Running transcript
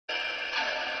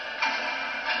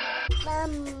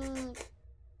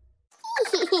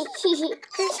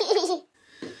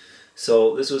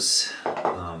So this was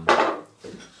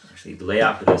actually the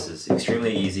layout for this is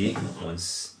extremely easy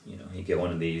once you get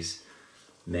one of these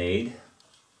made,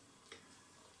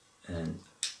 and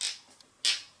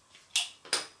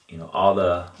all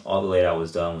the layout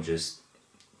was done with just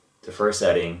the first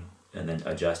setting and then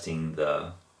adjusting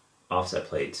the offset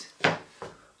plate.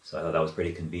 So I thought that was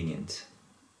pretty convenient.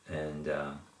 And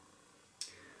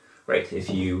right, if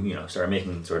you start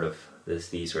making sort of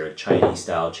these sort of Chinese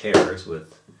style chairs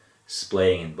with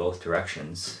splaying in both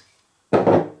directions,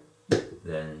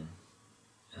 then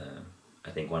I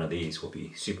think one of these will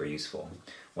be super useful.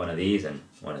 One of these and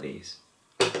one of these.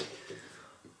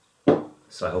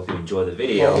 So I hope you enjoy the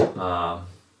video.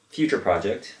 Future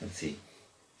project, let's see.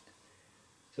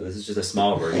 So this is just a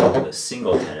small version of a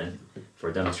single tenon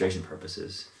for demonstration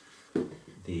purposes.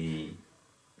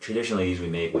 Traditionally these we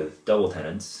make with double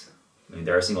tenons. I mean,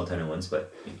 there are single tenon ones,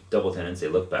 but double tenons, they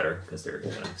look better because they're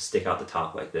going to stick out the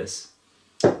top like this.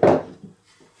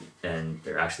 And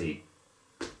they're actually,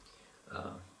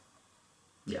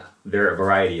 there are a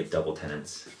variety of double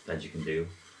tenons that you can do.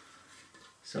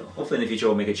 So hopefully in the future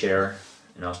we'll make a chair,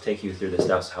 and I'll take you through the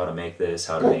steps how to make this,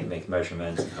 how to make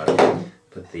measurements, and how to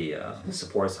put the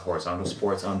supports, the horizontal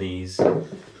supports on these.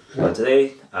 But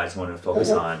today I just wanted to focus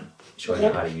on showing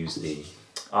you how to use the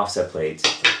offset plate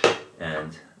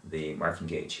and the marking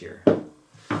gauge here.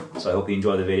 So I hope you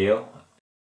enjoy the video.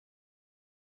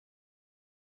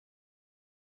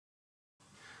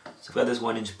 So I've got this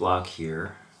 1-inch block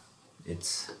here.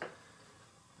 It's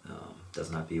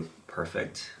doesn't have to be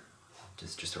perfect.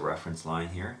 Just a reference line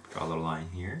here. Draw a little line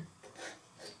here,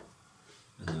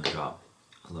 and then we'll drop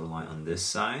a little line on this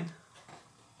side.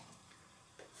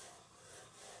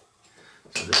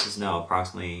 So this is now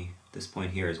approximately, this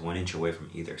point here is 1 inch away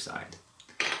from either side.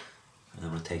 And I'm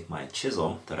going to take my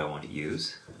chisel that I want to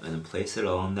use and then place it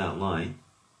along that line.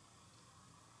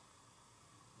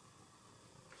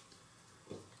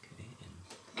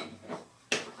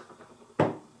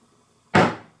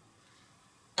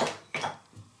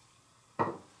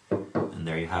 And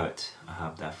there you have it. I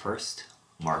have that first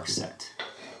mark set.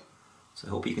 So I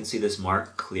hope you can see this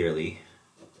mark clearly.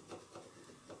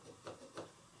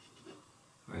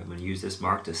 All right, I'm going to use this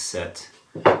mark to set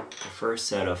the first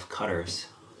set of cutters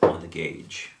on the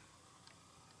gauge.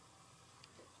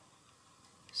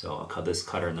 So I'll cut this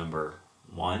cutter number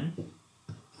 1,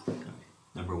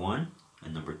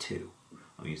 and number 2.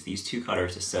 I'll use these two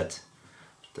cutters to set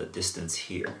the distance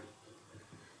here.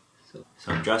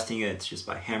 So I'm adjusting it just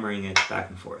by hammering it back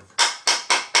and forth.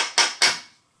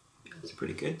 That's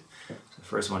pretty good. So the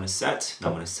first one is set. Now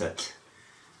I'm going to set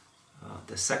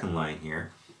the second line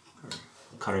here, or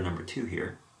cutter number 2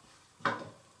 here.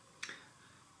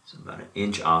 So about 1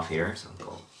 inch off here. So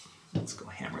let's go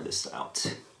hammer this out.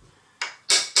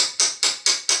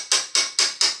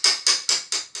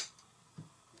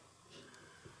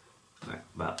 All right,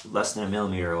 about less than 1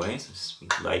 millimeter away. So just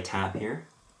a light tap here.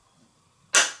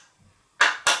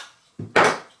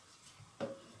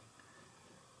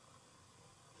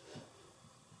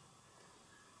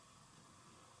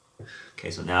 Okay,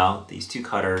 so now these two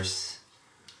cutters,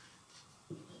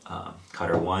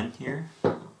 cutter 1 here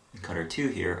and cutter 2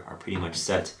 here, are pretty much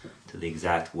set to the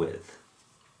exact width.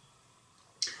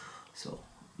 So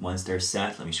once they're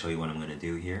set, let me show you what I'm going to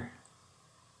do here.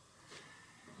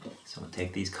 So I'm going to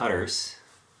take these cutters,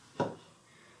 I'm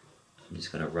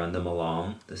just going to run them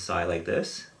along the side like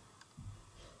this.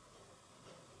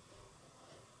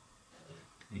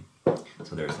 Okay.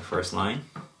 So there's the first line.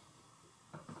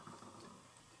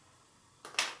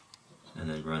 And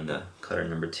then run the cutter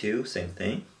number 2, same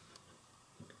thing.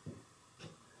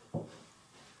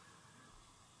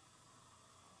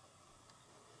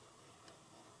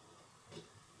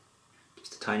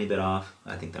 Just a tiny bit off.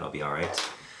 I think that'll be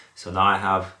alright. So now I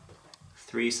have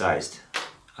 3 sized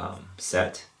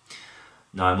set.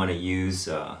 Now I'm going to use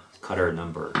cutter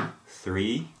number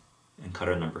 3 and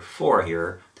cutter number 4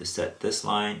 here to set this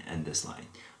line and this line.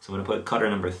 So I'm going to put cutter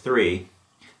number 3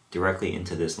 directly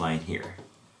into this line here.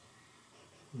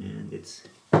 And it's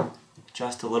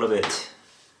just a little bit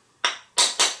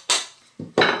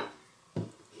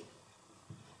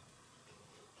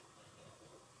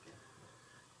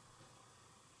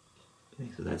okay,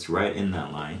 so that's right in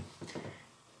that line.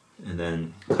 And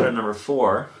then cutter number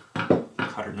 4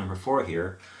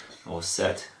 here, I will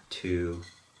set to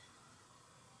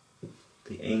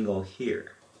the angle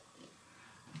here.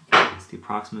 It's the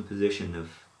approximate position of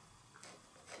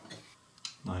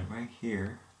line right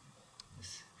here.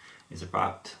 Is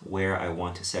about where I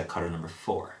want to set cutter number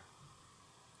 4.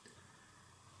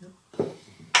 Yep.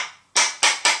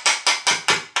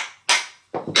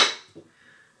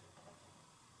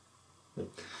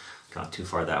 Got too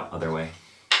far that other way.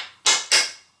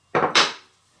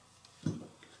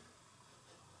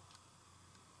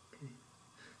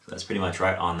 So that's pretty much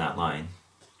right on that line.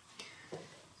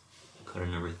 Cutter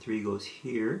number 3 goes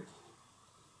here,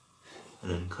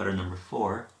 and then cutter number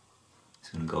 4 is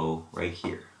going to go right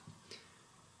here.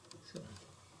 So,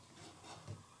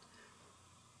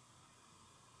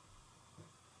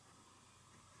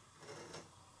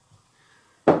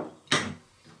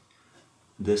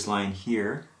 this line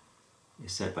here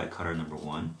is set by cutter number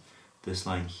 1. This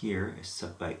line here is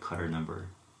set by cutter number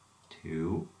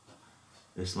 2.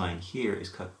 This line here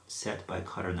is set by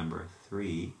cutter number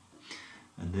 3.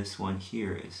 And this one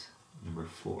here is number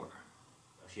 4.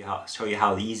 I'll show you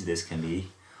how easy this can be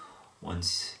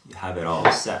once you have it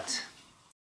all set.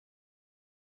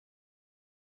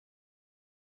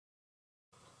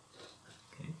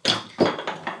 Okay.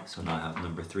 So now I have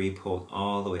number 3 pulled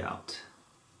all the way out.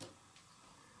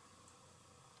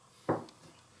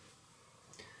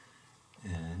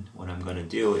 And what I'm going to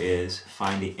do is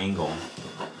find the angle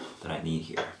that I need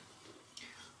here.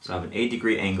 So I have an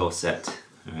 8-degree angle set,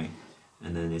 all right?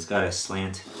 And then it's got a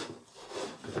slant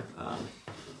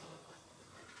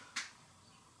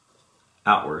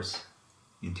outwards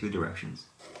in 2 directions.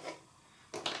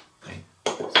 Okay,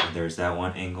 so there's that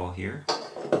one angle here.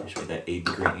 I'll show you that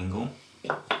 8-degree angle.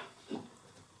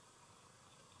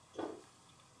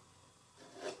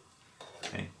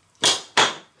 Okay,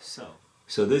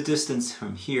 so this distance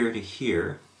from here to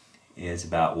here is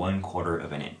about 1/4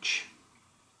 of an inch.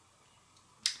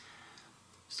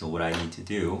 So what I need to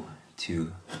do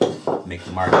to make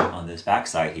the marking on this back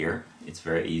side here, it's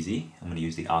very easy. I'm going to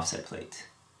use the offset plate.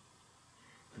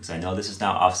 Because I know this is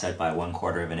now offset by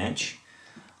 1/4 of an inch,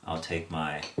 I'll take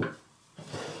my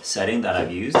setting that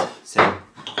I've used, say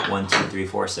 1, 2, 3,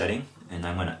 4 setting, and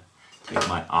I'm going to take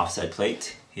my offset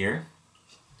plate here.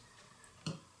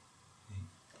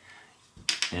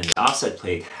 And the offset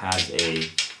plate has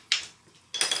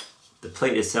the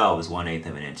plate itself is 1/8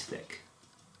 of an inch thick.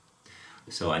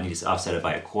 So I need to offset it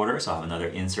by 1/4, so I'll have another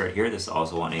insert here. This is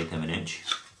also 1/8 of an inch.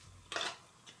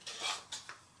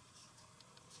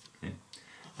 Okay.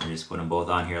 And just put them both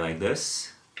on here like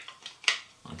this,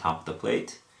 on top of the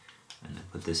plate. And then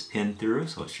put this pin through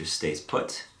so it just stays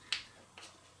put.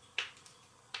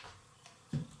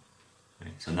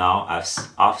 Okay. So now I've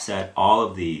offset all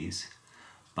of these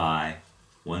by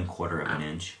 1/4 of an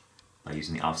inch by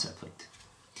using the offset plate.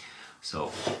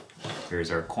 So here's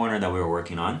our corner that we were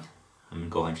working on. I'm going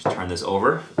to go ahead and just turn this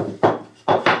over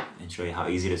and show you how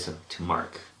easy it is to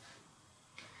mark.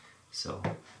 So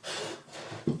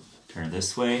turn it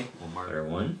this way, we'll mark our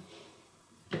 1.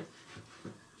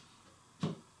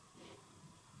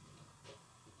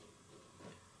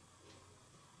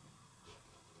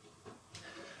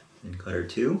 Then cutter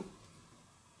 2.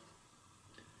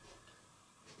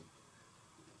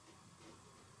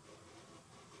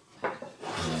 And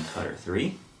then cutter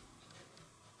 3.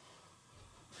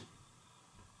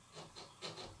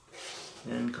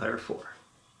 And cutter 4.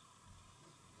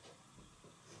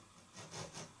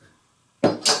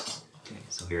 Okay,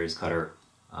 so here's cutter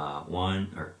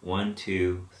 1,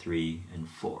 2, 3, and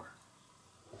 4.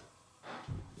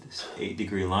 This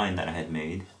 8-degree line that I had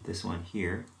made, this one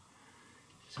here.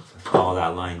 So if I follow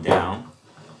that line down,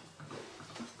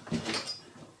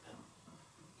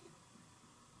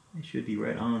 it should be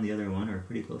right on the other one, or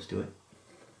pretty close to it.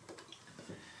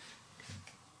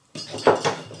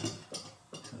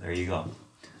 So there you go.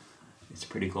 It's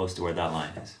pretty close to where that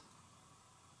line is.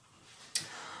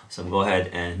 So I'm going to go ahead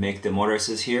and make the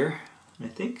mortises here. I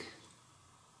think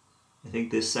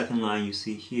this second line you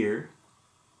see here,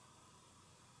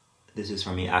 this is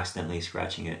from me accidentally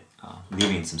scratching it,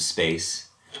 leaving some space.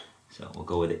 So we'll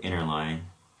go with the inner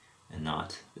line and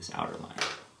not this outer line.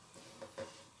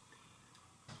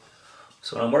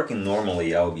 So when I'm working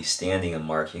normally, I will be standing and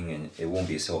marking, and it won't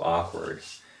be so awkward.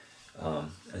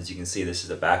 As you can see, this is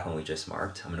the back one we just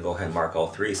marked. I'm going to go ahead and mark all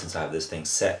 3 since I have this thing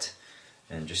set,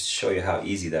 and just show you how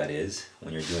easy that is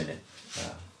when you're doing it,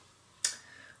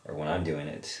 or when I'm doing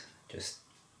it, just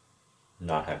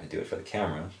not having to do it for the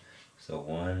camera. So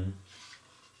 1,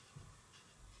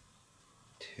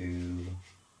 2,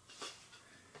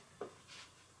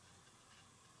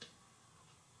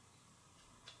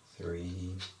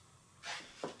 3,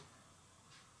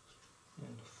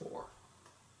 and 4.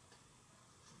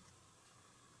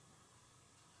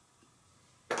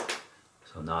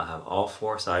 So now I have all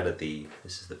 4 sides of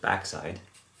this is the back side.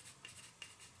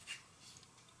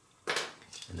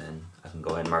 And then I can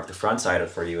go ahead and mark the front side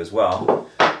for you as well.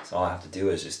 So all I have to do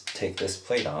is just take this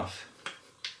plate off.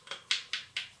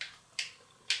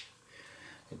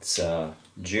 It's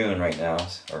June right now,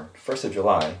 or 1st of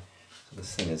July,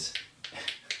 This thing is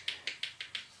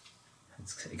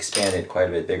it's expanded quite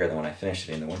a bit bigger than when I finished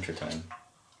it in the winter time.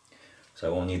 So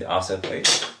I won't need the offset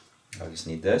plate. I'll just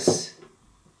need this.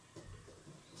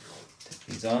 Take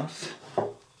these off.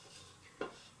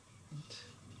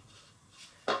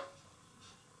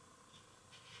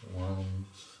 One,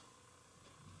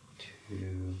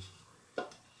 two.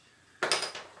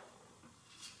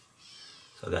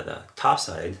 So I got the top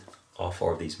side, all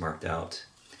 4 of these marked out.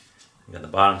 I got the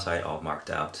bottom side all marked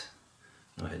out.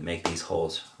 I'm going to make these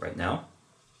holes right now.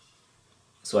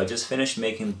 So I just finished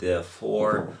making the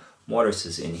 4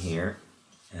 mortises in here,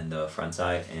 and the front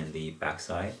side and the back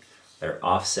side. They're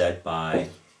offset by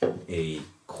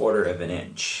 1/4 of an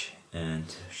inch. And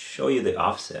to show you the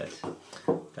offset,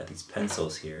 got these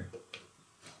pencils here.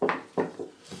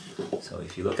 So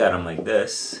if you look at them like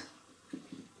this,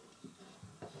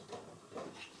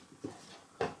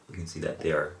 you can see that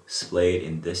they are splayed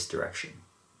in this direction.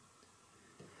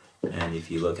 And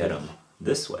if you look at them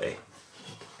this way,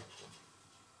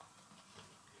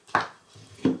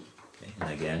 okay,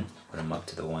 and again, put them up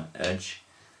to the one edge,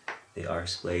 they are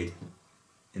splayed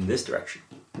in this direction.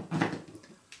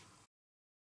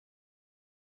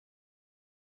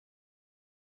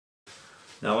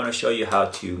 Now I want to show you how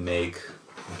to make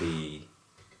the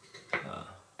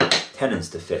tenons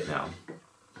to fit now.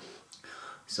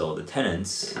 So the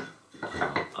tenons,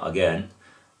 again,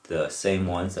 the same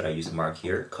ones that I used to mark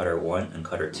here, cutter 1 and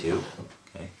cutter 2.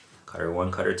 Okay, cutter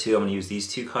 1, cutter 2, I'm going to use these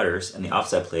 2 cutters and the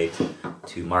offset plate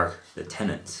to mark the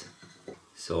tenons.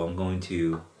 So I'm going to,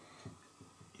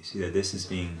 you see that this is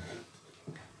being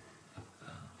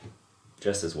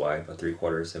just as wide, about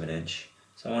 3/4 of an inch.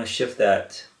 So I want to shift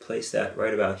that, place that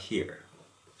right about here.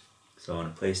 So I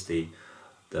want to place the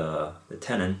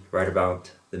tenon right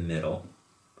about the middle,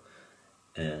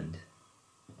 and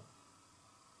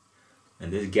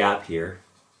this gap here,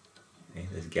 okay,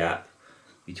 this gap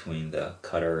between the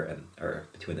cutter and, or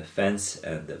between the fence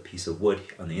and the piece of wood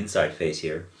on the inside face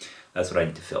here, that's what I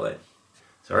need to fill in.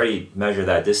 So I already measured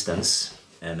that distance,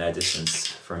 and that distance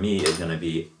for me is going to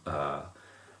be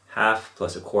 1/2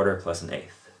 plus 1/4 plus 1/8.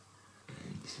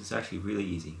 This is actually really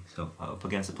easy. So up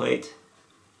against the plate,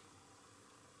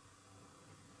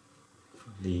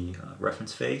 the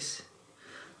reference face.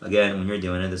 Again, when you're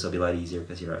doing it, this will be a lot easier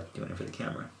because you're not doing it for the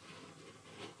camera.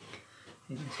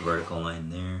 Okay, there's a vertical line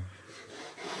there.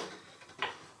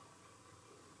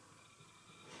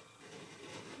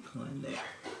 Line there.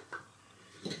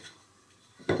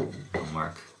 I'll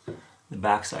mark the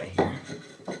back side here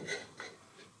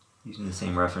using the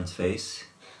same reference face.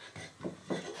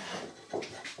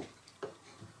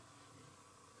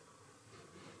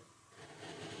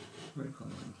 Vertical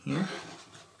line here.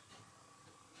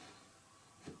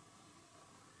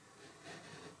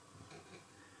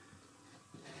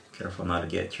 Careful not to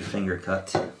get your finger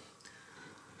cut.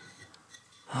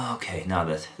 Okay, now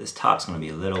this top's going to be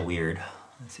a little weird.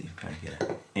 Let's see, I'm trying to get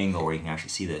an angle where you can actually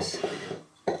see this.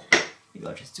 Maybe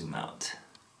I'll just zoom out.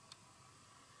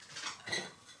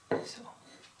 So,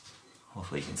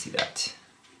 hopefully you can see that.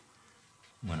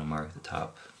 I'm going to mark the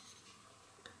top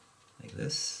like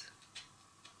this.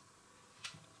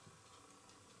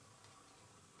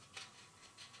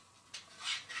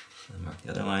 And mark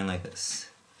the other line like this.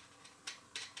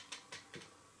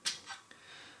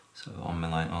 So on my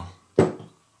line, oh,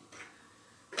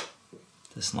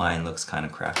 this line looks kind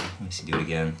of crappy. Let me see, do it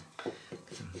again.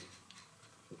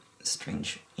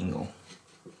 Strange angle.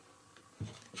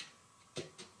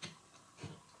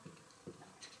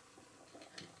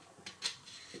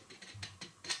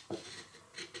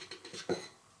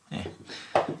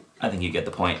 I think you get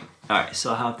the point. Alright,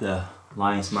 so I have the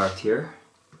lines marked here.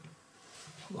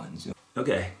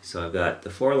 Okay, so I've got the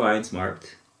 4 lines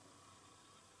marked,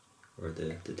 or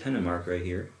the tenon mark right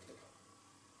here.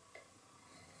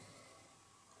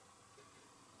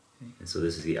 Okay, and so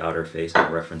this is the outer face, the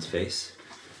reference face.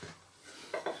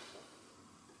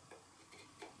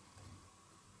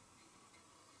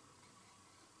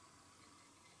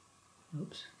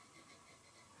 Oops.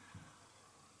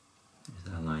 There's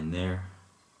that line there.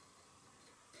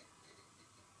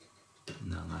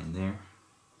 And that line there.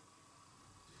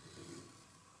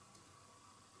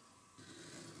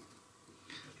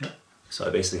 Yep. So I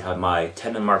basically have my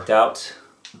tenon marked out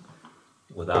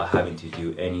without having to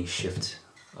do any shift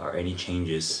or any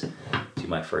changes to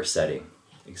my first setting,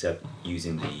 except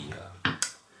using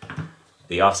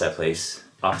the offset plate,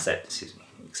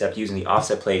 except using the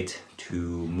offset plate to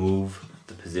move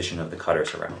the position of the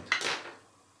cutters around.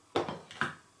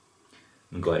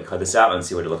 I'm gonna go ahead and cut this out and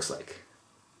see what it looks like.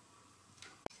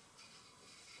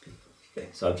 Okay,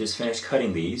 so I've just finished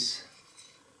cutting these,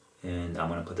 And I'm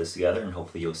going to put this together, and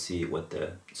hopefully you'll see what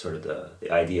the sort of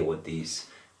the idea what these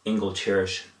angle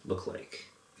chairs look like.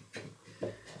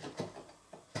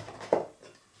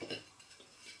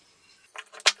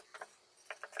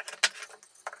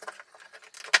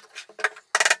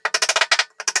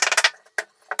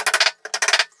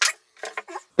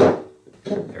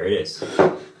 There it is.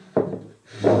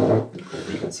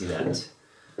 Hopefully you can see that.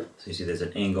 So you see there's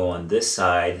an angle on this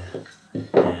side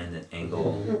and an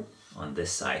angle on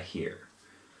this side here.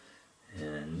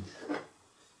 And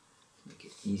make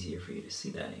it easier for you to see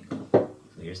that angle.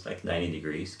 So here's like 90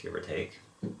 degrees, give or take.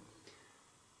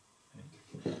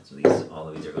 So all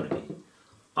of these are going to be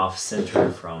off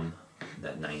center from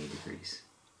that 90 degrees.